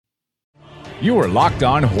You are Locked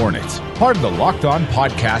On Hornets, part of the Locked On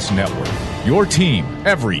Podcast Network. Your team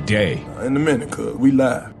every day. In a minute, cuz we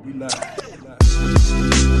live.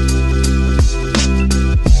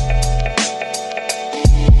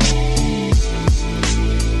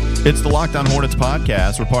 It's the Locked On Hornets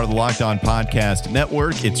podcast. We're part of the Locked On Podcast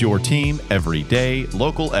Network. It's your team every day.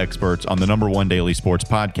 Local experts on the #1 daily sports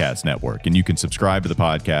podcast network. And you can subscribe to the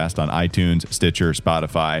podcast on iTunes, Stitcher,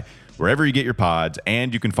 Spotify, wherever you get your pods.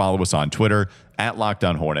 And you can follow us on Twitter at Locked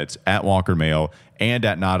On Hornets, at Walker Mail, and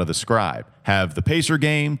at Nada the Scribe. Have the Pacer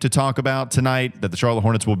game to talk about tonight that the Charlotte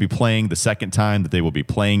Hornets will be playing, the second time that they will be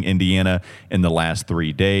playing Indiana in the last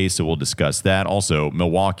 3 days. So we'll discuss that. Also,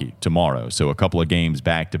 Milwaukee tomorrow. So a couple of games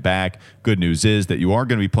back to back. Good news is that you are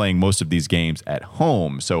going to be playing most of these games at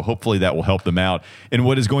home. So hopefully that will help them out in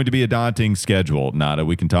what is going to be a daunting schedule. Nada,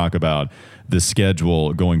 we can talk about the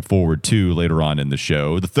schedule going forward too later on in the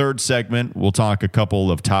show. The third segment, we'll talk a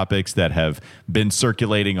couple of topics that have been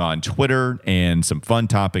circulating on Twitter and some fun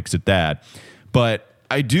topics at that. But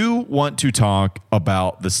I do want to talk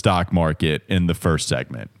about the stock market in the first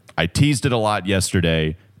segment. I teased it a lot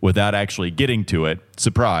yesterday without actually getting to it.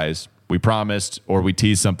 Surprise. We promised, or we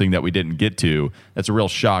teased something that we didn't get to. That's a real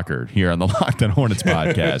shocker here on the Locked On Hornets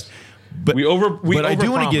podcast. But I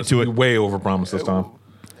do want to get to it. We way overpromised this time.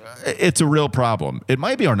 It's a real problem. It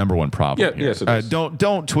might be our number one problem. Yeah, yes, it is.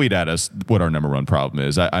 Don't tweet at us what our number one problem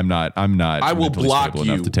is. I'm not. I will block you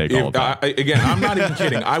enough to take all of that. Again, I'm not even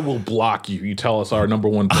kidding. I will block you. You tell us our number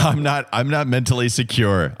one problem. I'm not mentally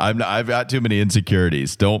secure. I've got too many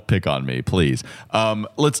insecurities. Don't pick on me, please.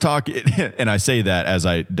 Let's talk. And I say that as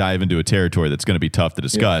I dive into a territory that's going to be tough to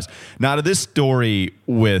discuss. Yeah. Now, this story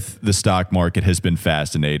with the stock market has been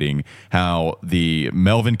fascinating. How the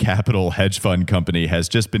Melvin Capital hedge fund company has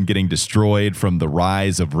just been getting destroyed from the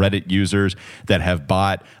rise of Reddit users that have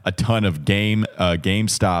bought a ton of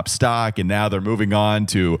GameStop stock, and now they're moving on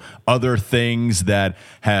to other things that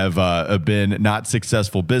have been not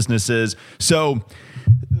successful businesses. So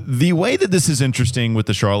the way that this is interesting with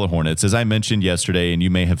the Charlotte Hornets, as I mentioned yesterday, and you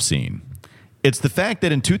may have seen, it's the fact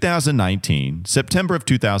that in 2019, September of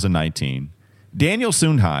 2019, Daniel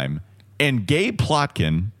Sondheim and Gabe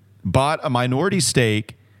Plotkin bought a minority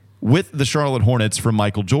stake with the Charlotte Hornets from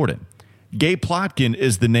Michael Jordan. Gabe Plotkin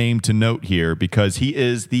is the name to note here because he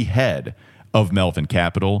is the head of Melvin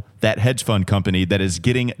Capital, that hedge fund company that is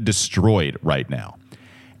getting destroyed right now.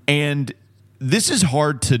 And this is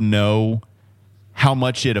hard to know how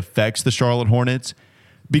much it affects the Charlotte Hornets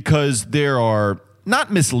because there are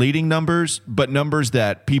not misleading numbers, but numbers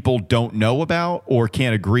that people don't know about or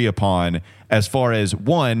can't agree upon as far as,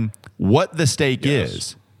 one, what the stake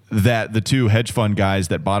is that the two hedge fund guys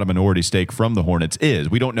that bought a minority stake from the Hornets is.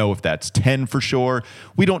 We don't know if that's 10 for sure.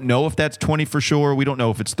 We don't know if that's 20 for sure. We don't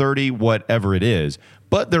know if it's 30, whatever it is.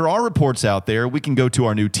 But there are reports out there. We can go to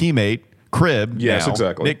our new teammate, Crib, yes, now,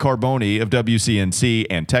 exactly. Nick Carboni of WCNC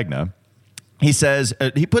and Tegna. He says,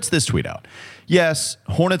 he puts this tweet out. Yes,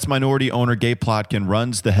 Hornets minority owner Gabe Plotkin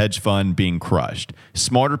runs the hedge fund being crushed.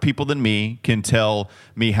 Smarter people than me can tell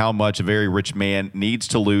me how much a very rich man needs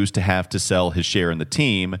to lose to have to sell his share in the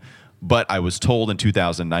team. But I was told in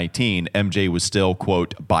 2019, MJ was still,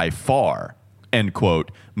 quote, by far, end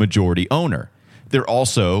quote, majority owner. There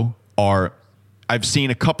also are, I've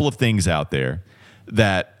seen a couple of things out there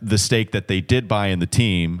that the stake that they did buy in the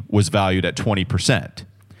team was valued at 20%.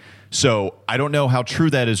 So I don't know how true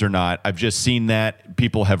that is or not. I've just seen that.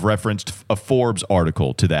 People have referenced a Forbes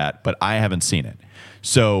article to that, but I haven't seen it.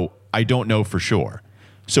 So I don't know for sure.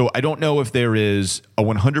 So I don't know if there is a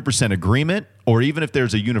 100% agreement or even if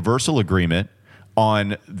there's a universal agreement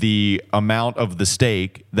on the amount of the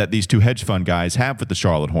stake that these two hedge fund guys have with the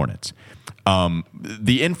Charlotte Hornets.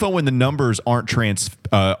 The info and the numbers aren't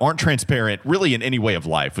transparent really in any way of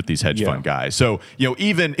life with these hedge fund guys. So,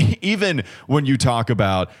 even when you talk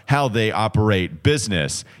about how they operate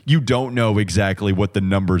business, you don't know exactly what the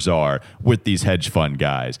numbers are with these hedge fund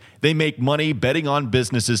guys. They make money betting on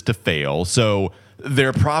businesses to fail. So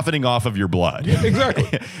they're profiting off of your blood. Yeah,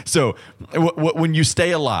 exactly. So when you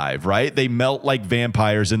stay alive, right, they melt like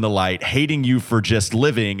vampires in the light, hating you for just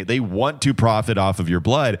living. They want to profit off of your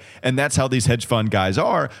blood. And that's how these hedge fund guys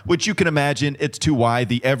are, which you can imagine it's to why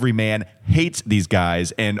the everyman hates these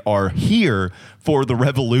guys and are here for the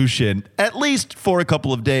revolution, at least for a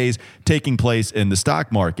couple of days, taking place in the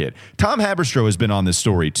stock market. Tom Haberstroh has been on this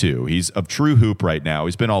story too. He's of True Hoop right now.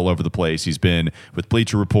 He's been all over the place. He's been with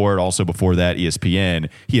Bleacher Report, also before that ESPN.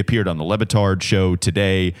 He appeared on the Le Batard show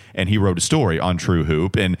today, and he wrote a story on True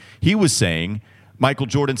Hoop, and he was saying Michael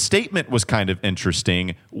Jordan's statement was kind of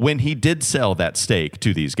interesting when he did sell that stake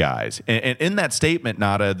to these guys. And in that statement,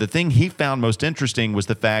 Nada, the thing he found most interesting was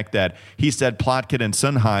the fact that he said Plotkin and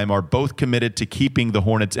Sondheim are both committed to keeping the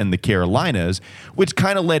Hornets and the Carolinas, which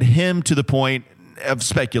kind of led him to the point of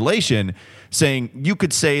speculation, saying you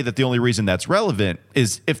could say that the only reason that's relevant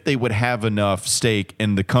is if they would have enough stake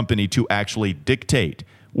in the company to actually dictate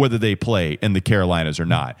whether they play in the Carolinas or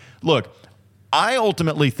not. Look, I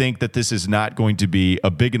ultimately think that this is not going to be a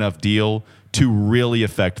big enough deal to really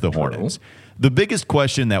affect the Hornets. The biggest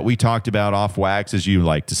question that we talked about off wax, as you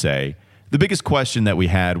like to say, the biggest question that we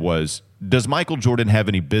had was, does Michael Jordan have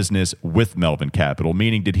any business with Melvin Capital?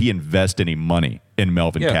 Meaning, did he invest any money in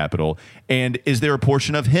Melvin Capital? And is there a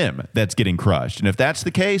portion of him that's getting crushed? And if that's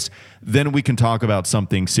the case, then we can talk about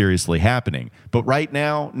something seriously happening. But right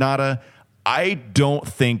now, Nada, I don't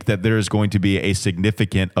think that there is going to be a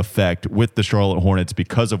significant effect with the Charlotte Hornets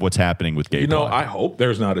because of what's happening with Gabe. I hope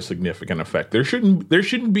there's not a significant effect. There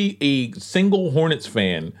shouldn't be a single Hornets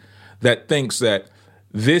fan that thinks that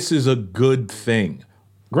this is a good thing.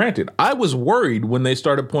 Granted, I was worried when they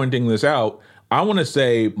started pointing this out. I want to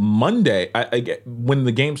say Monday, when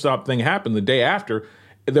the GameStop thing happened, the day after,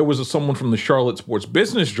 there was someone from the Charlotte Sports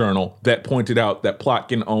Business Journal that pointed out that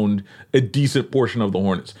Plotkin owned a decent portion of the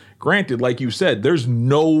Hornets. Granted, like you said, there's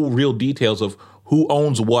no real details of who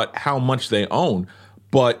owns what, how much they own,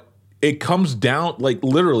 but it comes down, like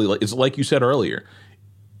literally, it's like you said earlier,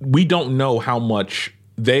 we don't know how much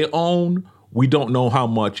they own. We don't know how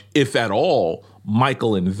much, if at all,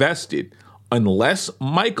 Michael invested. Unless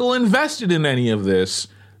Michael invested in any of this,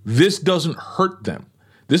 this doesn't hurt them.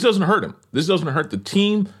 This doesn't hurt him. This doesn't hurt the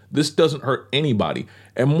team. This doesn't hurt anybody.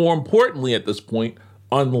 And more importantly at this point,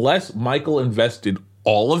 unless Michael invested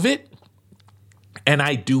all of it, and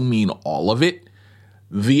I do mean all of it,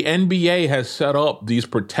 the NBA has set up these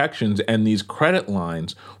protections and these credit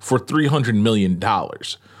lines for $300 million.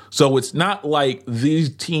 So it's not like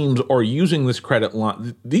these teams are using this credit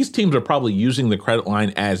line. These teams are probably using the credit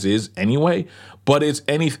line as is anyway, but it's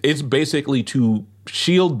basically to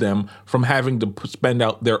shield them from having to spend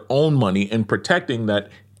out their own money and protecting that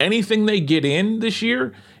anything they get in this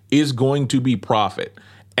year is going to be profit.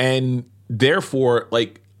 And therefore,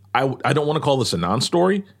 like, I don't want to call this a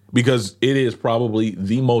non-story because it is probably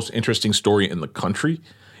the most interesting story in the country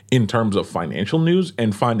in terms of financial news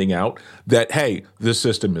and finding out that, hey, this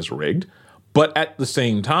system is rigged. But at the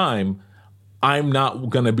same time, I'm not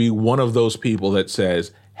going to be one of those people that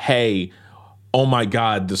says, hey, oh my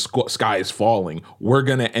God, the sky is falling. We're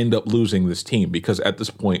going to end up losing this team, because at this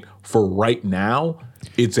point, for right now,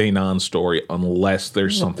 it's a non-story unless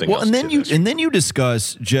there's something else. And then you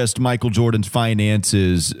discuss just Michael Jordan's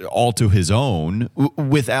finances all to his own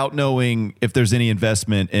without knowing if there's any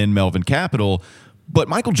investment in Melvin Capital. But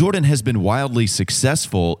Michael Jordan has been wildly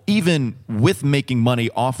successful, even with making money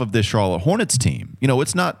off of the Charlotte Hornets team. You know,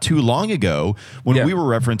 it's not too long ago when we were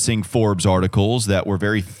referencing Forbes articles that were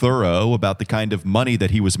very thorough about the kind of money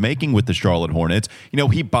that he was making with the Charlotte Hornets. You know,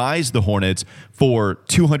 he buys the Hornets for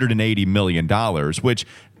 $280 million, which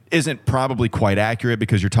isn't probably quite accurate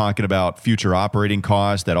because you're talking about future operating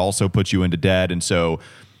costs that also puts you into debt. And so...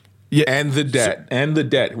 yeah, and the debt.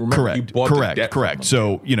 Remember, correct. you bought the debt from them.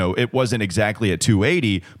 So, you know, it wasn't exactly at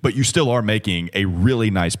 280, but you still are making a really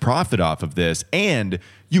nice profit off of this. And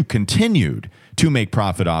you continued to make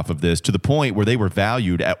profit off of this to the point where they were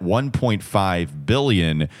valued at $1.5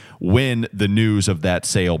 billion when the news of that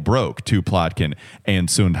sale broke to Plotkin and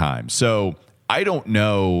Sondheim. So I don't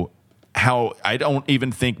know how, I don't even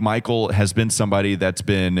think Michael has been somebody that's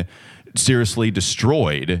been seriously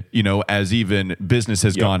destroyed, you know, as even business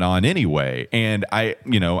has gone on anyway. And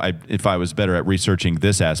if I was better at researching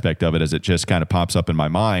this aspect of it, as it just kind of pops up in my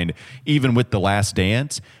mind, even with The Last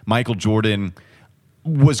Dance, Michael Jordan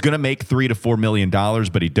was going to make $3 to $4 million,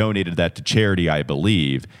 but he donated that to charity, I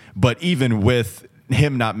believe. But even with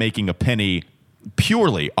him not making a penny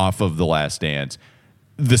purely off of The Last Dance,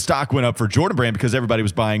 the stock went up for Jordan Brand because everybody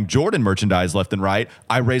was buying Jordan merchandise left and right.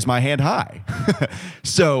 I raised my hand high.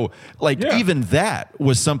 So, even that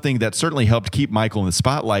was something that certainly helped keep Michael in the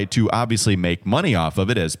spotlight to obviously make money off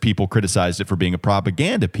of it, as people criticized it for being a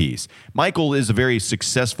propaganda piece. Michael is a very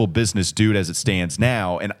successful business dude as it stands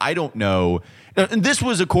now, and I don't know. And this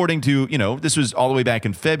was according to, this was all the way back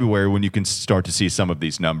in February when you can start to see some of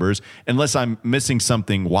these numbers, unless I'm missing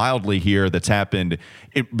something wildly here that's happened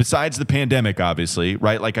besides the pandemic, obviously,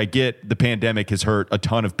 right? Like, I get the pandemic has hurt a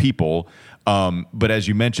ton of people, But as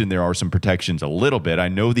you mentioned, there are some protections a little bit. I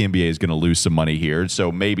know the NBA is going to lose some money here,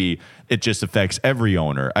 so maybe it just affects every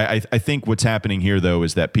owner. I think what's happening here, though,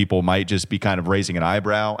 is that people might just be kind of raising an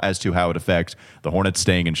eyebrow as to how it affects the Hornets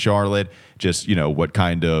staying in Charlotte. Just what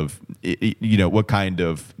kind of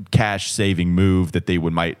cash saving move that they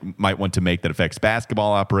might want to make that affects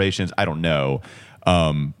basketball operations. I don't know,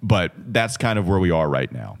 but that's kind of where we are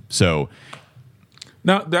right now. So.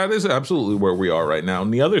 Now, that is absolutely where we are right now.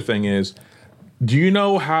 And the other thing is, do you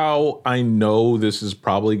know how I know this is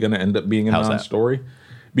probably going to end up being a non-story?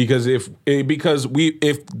 Because if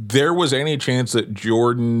there was any chance that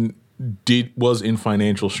Jordan was in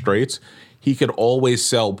financial straits, he could always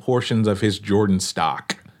sell portions of his Jordan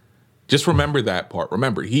stock. Just remember that part.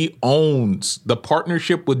 Remember, he owns the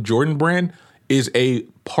partnership with Jordan Brand is a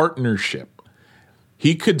partnership.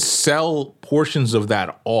 He could sell portions of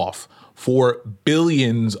that off for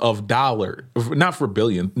billions of dollars,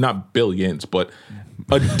 not billions, but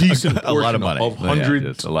a decent portion a lot of money. Of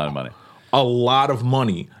hundreds, a lot of money. A lot of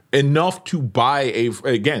money, enough to buy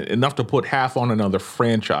enough to put half on another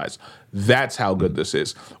franchise. That's how good this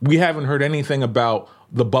is. We haven't heard anything about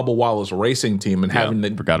the Bubba Wallace racing team and having to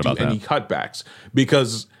do any cutbacks,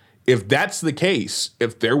 because if that's the case,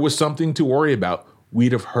 if there was something to worry about,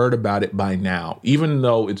 we'd have heard about it by now, even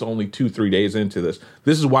though it's only 2-3 days into this.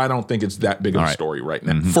 This is why I don't think it's that big of a story right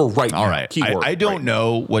now. For right now. All right. I don't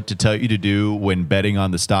know what to tell you to do when betting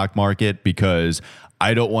on the stock market, because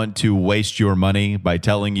I don't want to waste your money by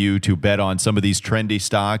telling you to bet on some of these trendy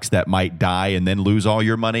stocks that might die and then lose all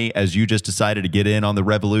your money as you just decided to get in on the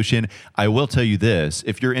revolution. I will tell you this.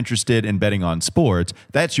 If you're interested in betting on sports,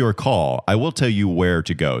 that's your call. I will tell you where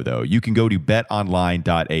to go, though. You can go to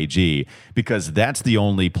betonline.ag, because that's the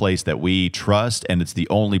only place that we trust, and it's the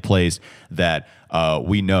only place that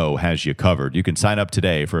we know has you covered. You can sign up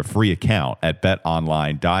today for a free account at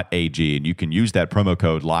betonline.ag, and you can use that promo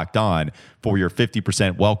code Locked On for your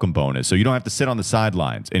 50% welcome bonus. So you don't have to sit on the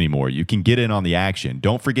sidelines anymore. You can get in on the action.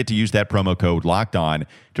 Don't forget to use that promo code Locked On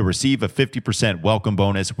to receive a 50% welcome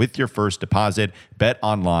bonus with your first deposit. Bet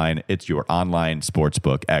Online, it's your online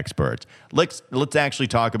sportsbook experts. Let's actually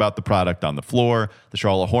talk about the product on the floor. The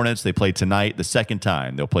Charlotte Hornets, they play tonight the second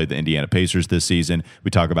time they'll play the Indiana Pacers this season. We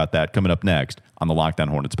talk about that coming up next on the Locked On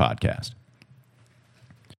Hornets podcast.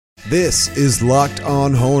 This is Locked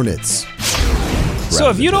On Hornets. So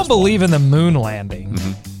if you don't believe in the moon landing,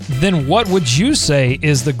 then what would you say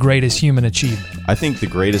is the greatest human achievement? I think the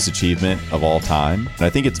greatest achievement of all time, and I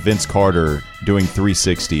think it's Vince Carter doing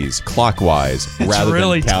 360s clockwise rather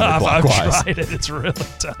really than tough. counterclockwise. I've tried it. It's really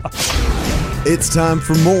tough. It's time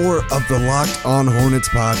for more of the Locked On Hornets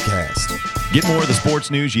podcast. Get more of the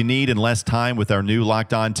sports news you need in less time with our new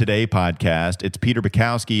Locked On Today podcast. It's Peter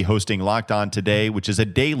Bukowski hosting Locked On Today, which is a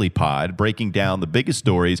daily pod breaking down the biggest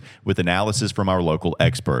stories with analysis from our local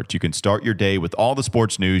experts. You can start your day with all the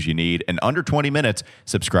sports news you need in under 20 minutes.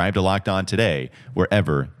 Subscribe to Locked On Today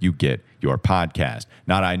wherever you get your podcast.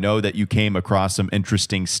 Now, I know that you came across some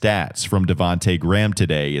interesting stats from Devontae Graham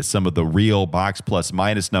today as some of the real box plus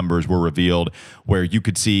minus numbers were revealed, where you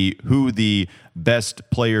could see who the best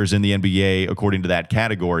players in the NBA according to that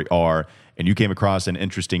category are. And you came across an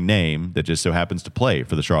interesting name that just so happens to play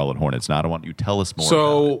for the Charlotte Hornets. Now, I want you to tell us more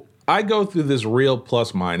about it. I go through this real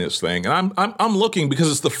plus minus thing, and I'm looking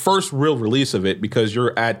because it's the first real release of it, because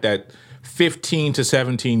you're at that 15 to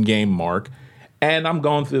 17 game mark. And I'm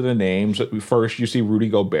going through the names. First, you see Rudy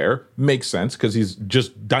Gobert. Makes sense because he's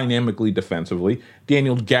just dynamically defensively.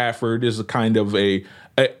 Daniel Gafford is a kind of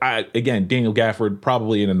again, Daniel Gafford,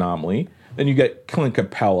 probably an anomaly. Then you get Clint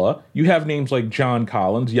Capella. You have names like John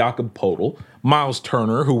Collins, Jakob Poeltl, Miles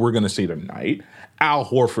Turner, who we're going to see tonight. Al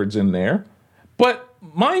Horford's in there. But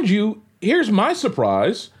mind you, here's my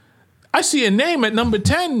surprise. I see a name at number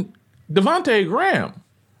 10, Devontae Graham.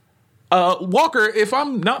 Walker, if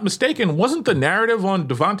I'm not mistaken, wasn't the narrative on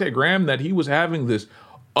Devontae Graham that he was having this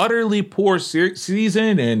utterly poor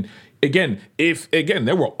season? And again,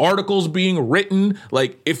 there were articles being written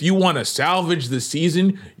like, if you want to salvage the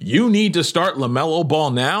season, you need to start LaMelo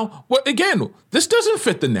Ball now. Well, again, this doesn't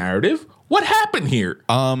fit the narrative. What happened here?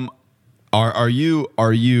 Are you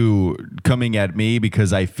coming at me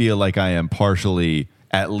because I feel like I am partially,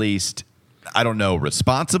 at least, I don't know,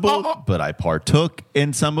 responsible, but I partook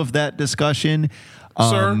in some of that discussion.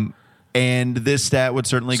 Sir, and this stat would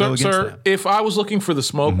certainly go against that. If I was looking for the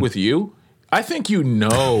smoke with you, I think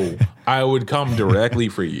I would come directly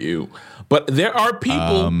for you. But there are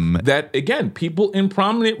people that, again, people in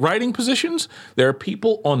prominent writing positions, there are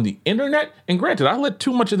people on the internet, and granted, I let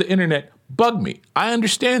too much of the internet bug me. I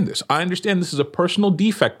understand this. I understand this is a personal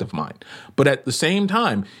defect of mine. But at the same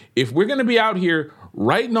time, if we're going to be out here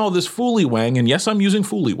writing all this foolywang, and yes, I'm using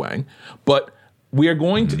foolywang, but we are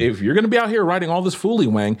going to, if you're going to be out here writing all this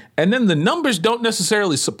foolywang, and then the numbers don't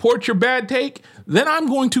necessarily support your bad take, then I'm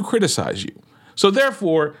going to criticize you. So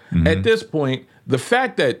therefore, at this point, the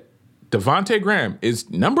fact that Devontae Graham is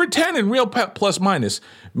number 10 in real plus minus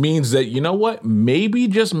means that, you know what, maybe,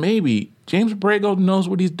 just maybe, James Borrego knows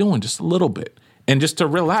what he's doing just a little bit. And just to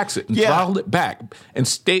relax it and throttle it back and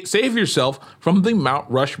save yourself from the Mount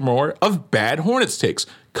Rushmore of bad Hornets takes.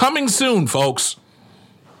 Coming soon, folks.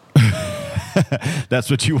 That's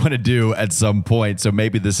what you want to do at some point. So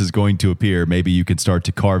maybe this is going to appear. Maybe you can start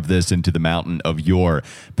to carve this into the mountain of your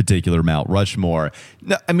particular Mount Rushmore.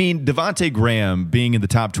 No, I mean, Devontae Graham being in the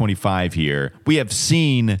top 25 here, we have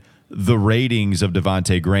seen the ratings of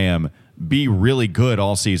Devontae Graham be really good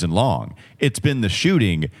all season long. It's been the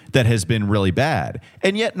shooting that has been really bad.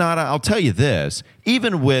 And yet, Nada, I'll tell you this,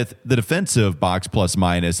 even with the defensive box plus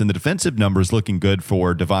minus and the defensive numbers looking good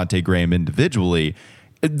for Devontae Graham individually,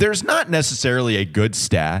 there's not necessarily a good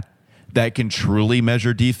stat that can truly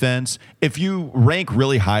measure defense. If you rank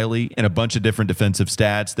really highly in a bunch of different defensive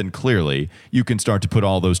stats, then clearly you can start to put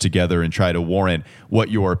all those together and try to warrant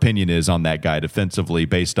what your opinion is on that guy defensively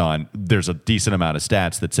based on there's a decent amount of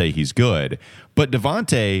stats that say he's good. But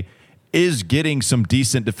Devontae is getting some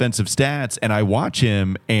decent defensive stats, and I watch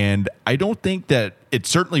him, and I don't think that it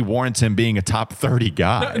certainly warrants him being a top 30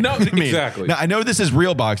 guy. No, exactly. Now, I know this is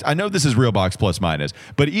real box. I know this is real box plus minus,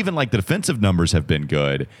 but even like the defensive numbers have been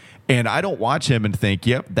good, and I don't watch him and think,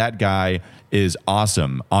 yep, that guy is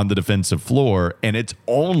awesome on the defensive floor, and it's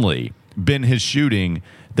only been his shooting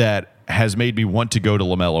that has made me want to go to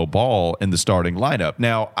LaMelo Ball in the starting lineup.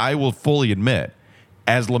 Now, I will fully admit,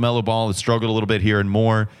 as LaMelo Ball has struggled a little bit here and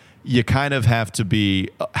more, you kind of have to be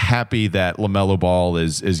happy that LaMelo Ball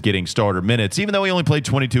is getting starter minutes, even though he only played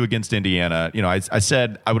 22 against Indiana. You know, I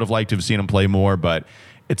said I would have liked to have seen him play more, but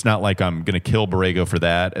it's not like I'm going to kill Borrego for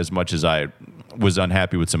that as much as I was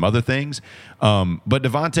unhappy with some other things. But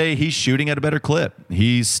Devontae, he's shooting at a better clip.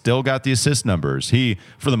 He's still got the assist numbers. He,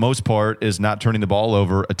 for the most part, is not turning the ball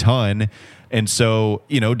over a ton. And so,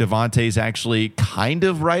 you know, Devontae's actually kind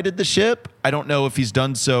of righted the ship. I don't know if he's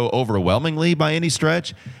done so overwhelmingly by any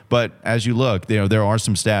stretch, but as you look, there are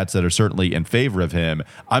some stats that are certainly in favor of him.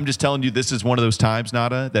 I'm just telling you, this is one of those times,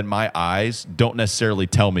 Nada, that my eyes don't necessarily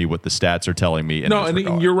tell me what the stats are telling me. No,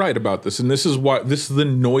 and you're right about this. And this is why this is the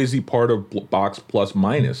noisy part of box plus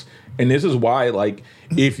minus. And this is why, like,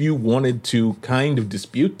 if you wanted to kind of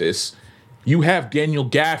dispute this, you have Daniel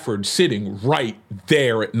Gafford sitting right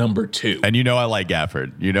there at number 2. And you know I like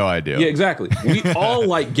Gafford. You know I do. Yeah, exactly. We all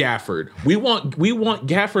like Gafford. We want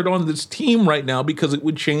Gafford on this team right now because it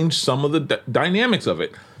would change some of the dynamics of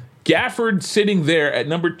it. Gafford sitting there at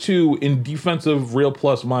number 2 in defensive real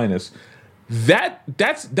plus minus. That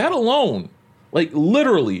alone, like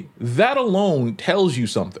literally, that alone tells you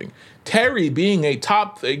something. Terry being a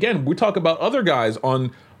top, again, we talk about other guys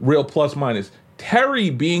on real plus minus. Terry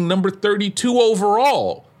being number 32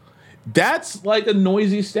 overall. That's like a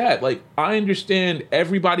noisy stat. Like, I understand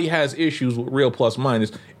everybody has issues with real plus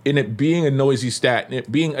minus and it being a noisy stat and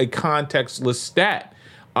it being a contextless stat.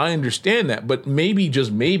 I understand that, but maybe,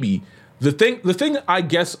 just maybe, the thing I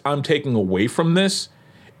guess I'm taking away from this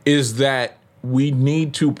is that we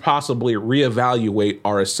need to possibly reevaluate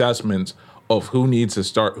our assessments of who needs to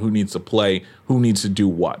start, who needs to play, who needs to do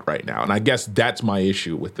what right now. And I guess that's my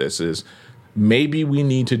issue with this is maybe we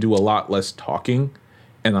need to do a lot less talking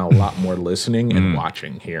and a lot more listening and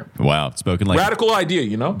watching here. Wow. Spoken like radical idea,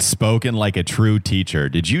 you know? Spoken like a true teacher.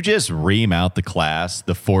 Did you just ream out the class,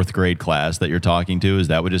 the 4th grade class that you're talking to? Is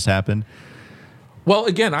that what just happened? Well,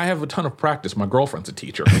 again, I have a ton of practice. My girlfriend's a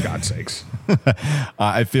teacher, for God's sakes.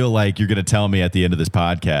 I feel like you're going to tell me at the end of this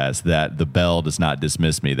podcast that the bell does not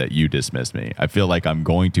dismiss me, that you dismiss me. I feel like I'm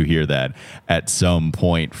going to hear that at some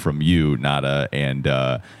point from you, Nada, and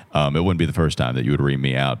it wouldn't be the first time that you would ream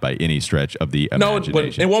me out by any stretch of the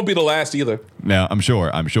imagination. No, it won't be the last either. No, I'm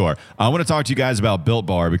sure. I want to talk to you guys about Built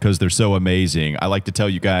Bar because they're so amazing. I like to tell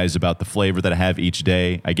you guys about the flavor that I have each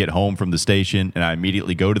day. I get home from the station and I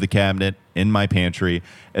immediately go to the cabinet in my pantry,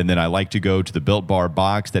 and then I like to go to the Built Bar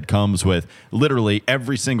box that comes with literally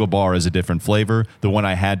every single bar is a different flavor. The one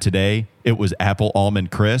I had today, it was apple almond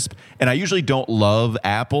crisp, and I usually don't love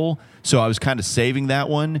apple, so I was kind of saving that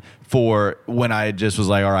one for when I just was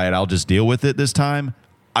like, all right, I'll just deal with it this time.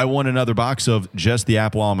 I want another box of just the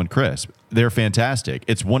apple almond crisp. They're fantastic.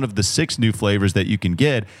 It's one of the 6 new flavors that you can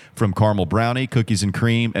get from caramel brownie, cookies and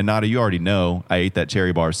cream. And Nada, you already know I ate that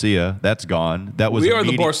cherry Barcia. That's gone. We are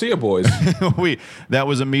the Barcia boys. That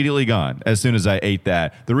was immediately gone as soon as I ate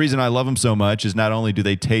that. The reason I love them so much is not only do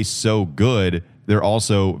they taste so good they're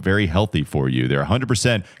also very healthy for you. They're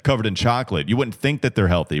 100% covered in chocolate. You wouldn't think that they're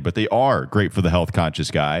healthy, but they are great for the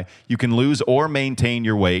health-conscious guy. You can lose or maintain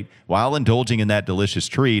your weight while indulging in that delicious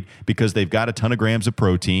treat because they've got a ton of grams of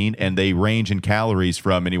protein, and they range in calories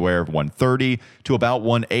from anywhere from 130 to about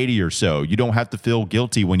 180 or so. You don't have to feel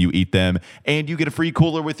guilty when you eat them, and you get a free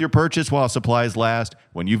cooler with your purchase while supplies last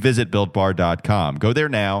when you visit BuiltBar.com. Go there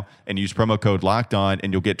now and use promo code LOCKEDON,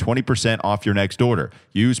 and you'll get 20% off your next order.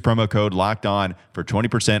 Use promo code LOCKEDON for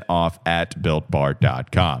 20% off at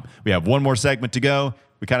BuiltBar.com. We have one more segment to go.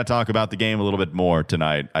 We kind of talk about the game a little bit more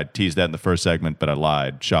tonight. I teased that in the first segment, but I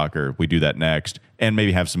lied. Shocker. We do that next, and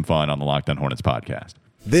maybe have some fun on the Locked On Hornets podcast.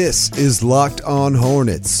 This is Locked On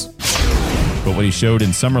Hornets. But what he showed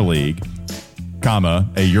in Summer League, comma,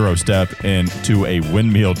 a Euro step into a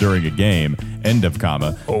windmill during a game, end of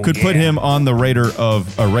comma, could put him on the radar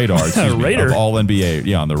of of all NBA.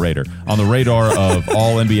 Yeah, on the radar. On the radar of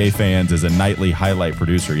all NBA fans as a nightly highlight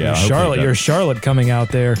producer. Yeah, You're Charlotte coming out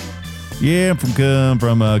there. Yeah, I'm from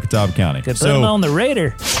Catawba County. Put him on the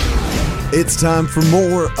radar. It's time for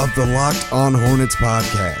more of the Locked On Hornets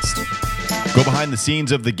podcast. Go behind the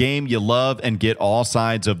scenes of the game you love and get all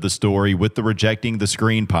sides of the story with the Rejecting the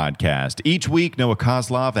Screen podcast. Each week, Noah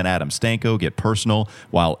Kozlov and Adam Stanko get personal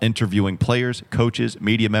while interviewing players, coaches,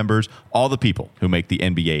 media members, all the people who make the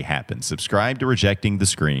NBA happen. Subscribe to Rejecting the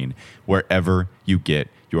Screen wherever you get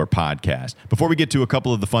your podcast. Before we get to a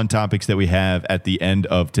couple of the fun topics that we have at the end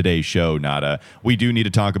of today's show, Nada, we do need to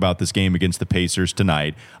talk about this game against the Pacers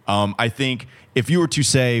tonight. I think if you were to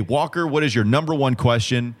say, Walker, what is your number one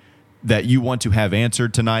question that you want to have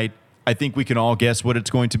answered tonight, I think we can all guess what it's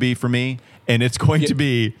going to be for me. And it's going to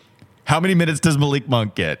be, how many minutes does Malik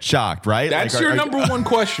Monk get? Shocked, right? That's your number one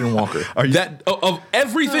question, Walker. Of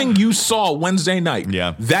everything you saw Wednesday night,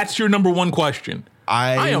 that's your number one question.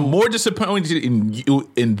 I am more disappointed in you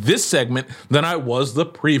in this segment than I was the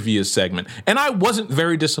previous segment. And I wasn't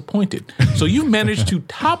very disappointed. So you managed to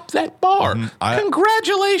top that bar.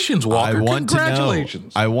 Congratulations, Walker.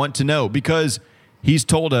 Congratulations. I want to know because he's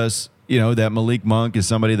told us, that Malik Monk is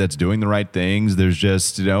somebody that's doing the right things. There's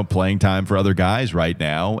just, playing time for other guys right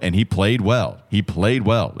now. And he played well. He played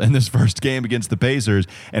well in this first game against the Pacers.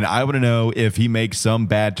 And I want to know if he makes some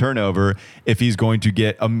bad turnover, if he's going to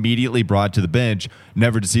get immediately brought to the bench,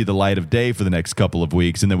 never to see the light of day for the next couple of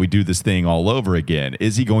weeks. And then we do this thing all over again.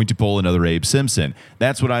 Is he going to pull another Abe Simpson?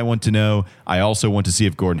 That's what I want to know. I also want to see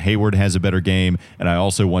if Gordon Hayward has a better game. And I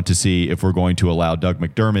also want to see if we're going to allow Doug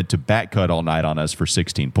McDermott to back cut all night on us for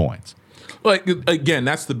 16 points. Like, again,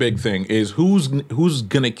 that's the big thing is who's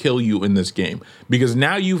going to kill you in this game? Because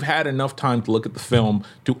now you've had enough time to look at the film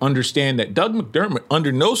to understand that Doug McDermott,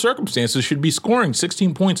 under no circumstances, should be scoring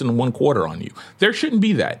 16 points in one quarter on you. There shouldn't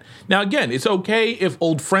be that. Now, again, it's okay if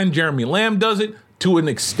old friend Jeremy Lamb does it to an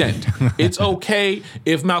extent. It's okay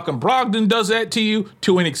if Malcolm Brogdon does that to you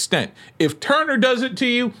to an extent. If Turner does it to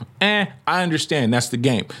you, I understand. That's the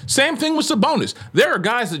game. Same thing with Sabonis. There are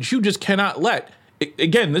guys that you just cannot let.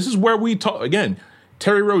 Again, this is where we talk. Again,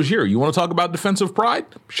 Terry Rozier, you want to talk about defensive pride?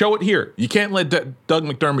 Show it here. You can't let Doug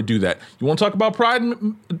McDermott do that. You want to talk about pride,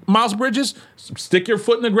 Miles Bridges? Stick your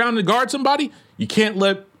foot in the ground to guard somebody? You can't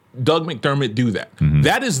let Doug McDermott do that. Mm-hmm.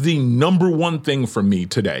 That is the number one thing for me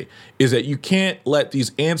today, is that you can't let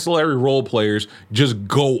these ancillary role players just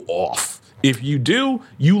go off. If you do,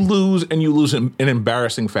 you lose, and you lose in an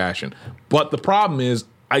embarrassing fashion. But the problem is,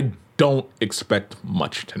 I don't expect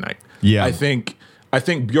much tonight. Yeah. I think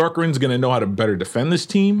Bjorkgren's going to know how to better defend this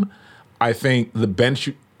team. I think the bench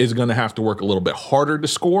is going to have to work a little bit harder to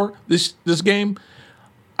score this game.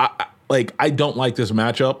 I don't like this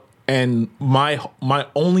matchup, and my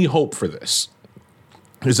only hope for this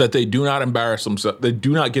is that they do not embarrass themselves. They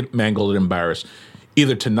do not get mangled and embarrassed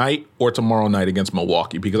either tonight or tomorrow night against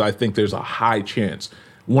Milwaukee, because I think there's a high chance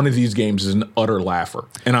one of these games is an utter laugher.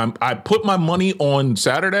 And I put my money on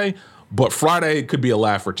Saturday, but Friday could be a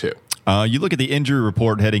laugher too. You look at the injury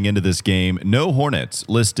report heading into this game. No Hornets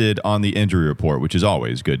listed on the injury report, which is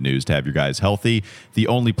always good news to have your guys healthy. The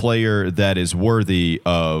only player that is worthy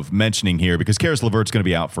of mentioning here, because Karis LeVert's going to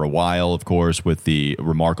be out for a while, of course, with the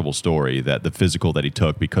remarkable story that the physical that he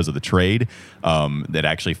took because of the trade that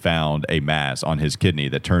actually found a mass on his kidney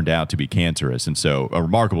that turned out to be cancerous. And so a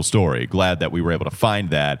remarkable story. Glad that we were able to find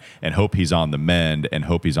that, and hope he's on the mend, and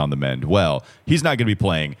hope he's on the mend well. He's not going to be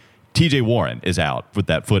playing. TJ Warren is out with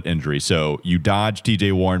that foot injury. So you dodged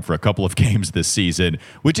TJ Warren for a couple of games this season,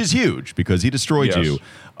 which is huge because he destroyed you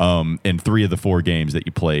in 3 of the 4 games that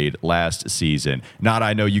you played last season.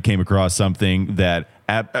 I know you came across something that,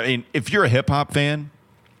 if you're a hip hop fan,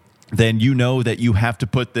 then you know that you have to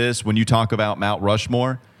put this when you talk about Mount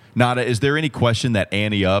Rushmore. Nada, is there any question that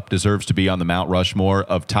Ante Up deserves to be on the Mount Rushmore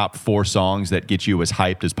of top 4 songs that get you as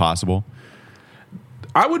hyped as possible?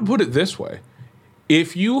 I would put it this way.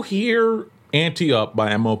 If you hear Ante Up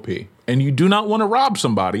by MOP and you do not want to rob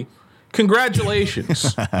somebody,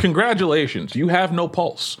 congratulations. Congratulations. You have no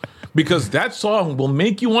pulse. Because that song will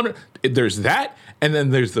make you want to. There's that, and then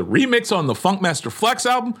there's the remix on the Funkmaster Flex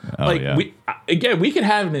album. We could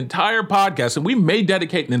have an entire podcast, and we may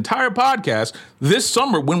dedicate an entire podcast this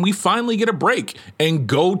summer when we finally get a break and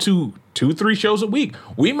go to 2-3 shows a week.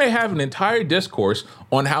 We may have an entire discourse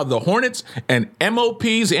on how the Hornets and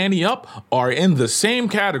MOP's Ante Up are in the same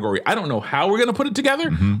category. I don't know how we're going to put it together,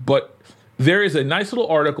 but there is a nice little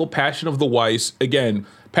article, Passion of the Weiss. Again,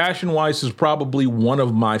 Passion Weiss is probably one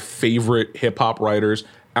of my favorite hip-hop writers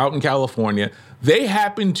out in California. They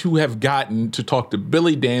happen to have gotten to talk to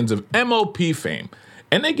Billy Danze of MOP fame,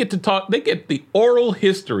 and they get the oral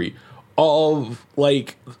history of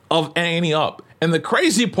Ante Up. And the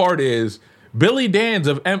crazy part is Billy Danze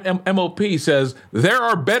of MOP says there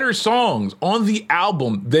are better songs on the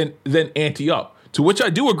album than Ante Up, to which I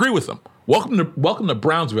do agree with them. Welcome to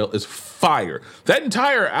Brownsville is fire. That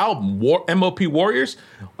entire album, MOP Warriors,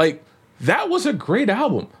 that was a great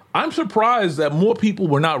album. I'm surprised that more people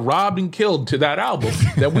were not robbed and killed to that album.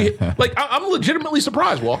 I'm legitimately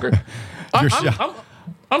surprised, Walker. I'm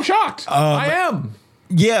shocked. I am.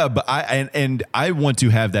 Yeah, but I want to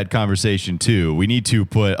have that conversation too. We need to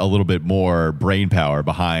put a little bit more brain power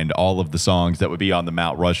behind all of the songs that would be on the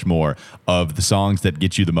Mount Rushmore of the songs that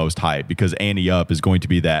get you the most hype, because Ante Up is going to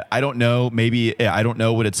be that. I don't know. Maybe I don't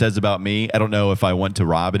know what it says about me. I don't know if I want to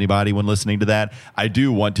rob anybody when listening to that. I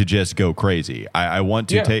do want to just go crazy. I want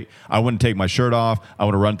to take my shirt off. I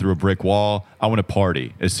want to run through a brick wall. I want to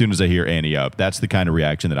party as soon as I hear Ante Up. That's the kind of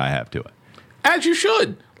reaction that I have to it. As you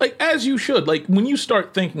should. When you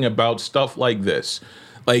start thinking about stuff like this,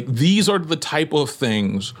 these are the type of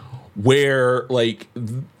things where,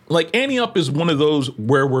 Ante Up is one of those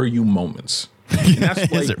where were you moments. And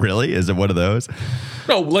that's is it really? Is it one of those?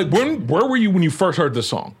 No, where were you when you first heard the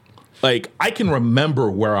song? I can remember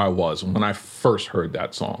where I was when I first heard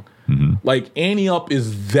that song. Mm-hmm. Ante Up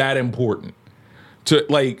is that important.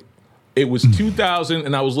 It was 2000,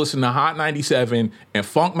 and I was listening to Hot 97 and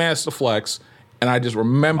Funkmaster Flex, and I just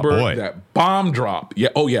remember that bomb drop. Yeah,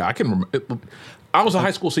 I can remember. I was a high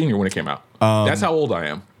school senior when it came out. That's how old I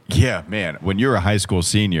am. Yeah, man. When you're a high school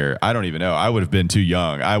senior, I don't even know. I would have been too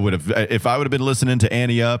young. If I would have been listening to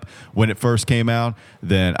Ante Up when it first came out,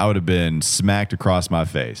 then I would have been smacked across my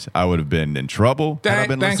face. I would have been in trouble had I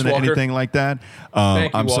been listening to anything like that.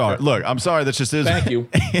 I'm sorry. Look, I'm sorry. That's just is. Thank you.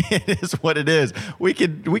 It is what it is. We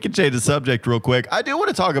could change the subject real quick. I do want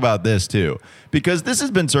to talk about this too, because this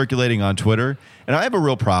has been circulating on Twitter, and I have a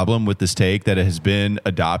real problem with this take that it has been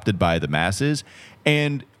adopted by the masses,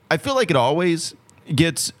 and I feel like it always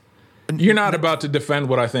gets. You're not about to defend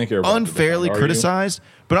what I think you're about unfairly to defend, criticized,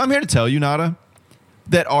 but I'm here to tell you, Nada,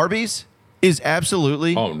 that Arby's is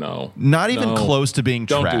absolutely not even close to being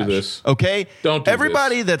trash. Don't do this. Okay? Don't do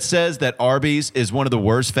Everybody that says that Arby's is one of the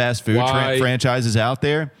worst fast food franchises out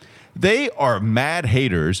there, they are mad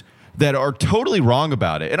haters that are totally wrong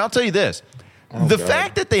about it. And I'll tell you this. The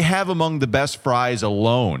fact that they have among the best fries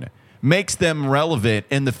alone makes them relevant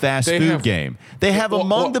in the fast food game. They have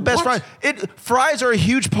among the best fries. Fries are a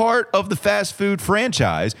huge part of the fast food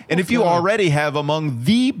franchise. And if you already have among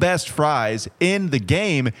the best fries in the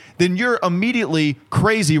game, then you're immediately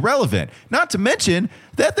crazy relevant. Not to mention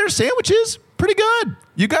that their sandwiches, pretty good.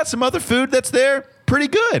 You got some other food that's there, pretty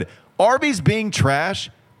good. Arby's being trash,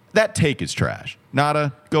 that take is trash.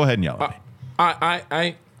 Nada, go ahead and yell at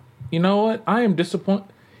me. You know what? I am disappointed.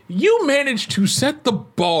 You managed to set the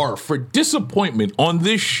bar for disappointment on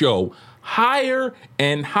this show higher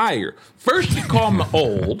and higher. First you call me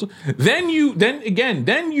old, then you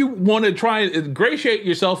want to try and ingratiate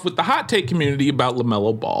yourself with the hot take community about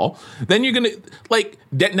LaMelo Ball. Then you're gonna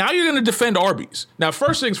now you're gonna defend Arby's. Now,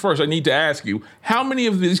 first things first, I need to ask you, how many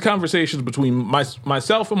of these conversations between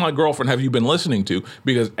myself and my girlfriend have you been listening to?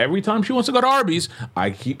 Because every time she wants to go to Arby's,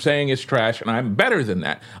 I keep saying it's trash and I'm better than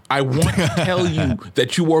that. I want to tell you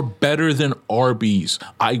that you are better than Arby's.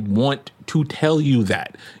 I want to tell you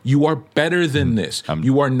that. You are better than this.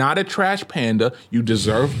 You are not a trash panda. You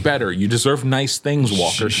deserve better. You deserve nice things,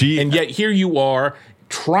 Walker. And yet here you are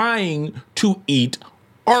trying to eat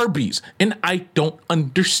Arby's, and I don't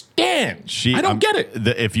understand. I don't get it.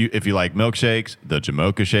 If you like milkshakes, the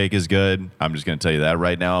Jamocha shake is good. I'm just going to tell you that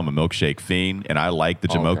right now. I'm a milkshake fiend, and I like the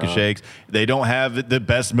Jamocha shakes. They don't have the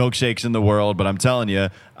best milkshakes in the world, but I'm telling you,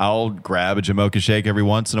 I'll grab a Jamocha shake every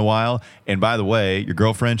once in a while. And by the way, your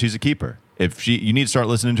girlfriend, she's a keeper. You need to start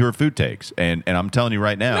listening to her food takes. And I'm telling you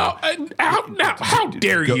right now. How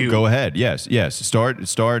dare you? Go ahead. Yes. Start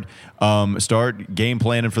game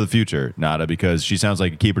planning for the future, Nada, because she sounds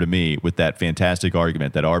like a keeper to me with that fantastic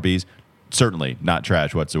argument that Arby's certainly not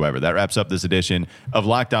trash whatsoever. That wraps up this edition of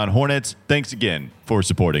Locked On Hornets. Thanks again for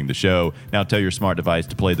supporting the show. Now tell your smart device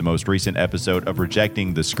to play the most recent episode of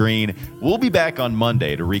Rejecting the Screen. We'll be back on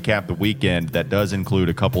Monday to recap the weekend that does include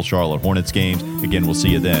a couple Charlotte Hornets games. Again, we'll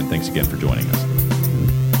see you then. Thanks again for joining us.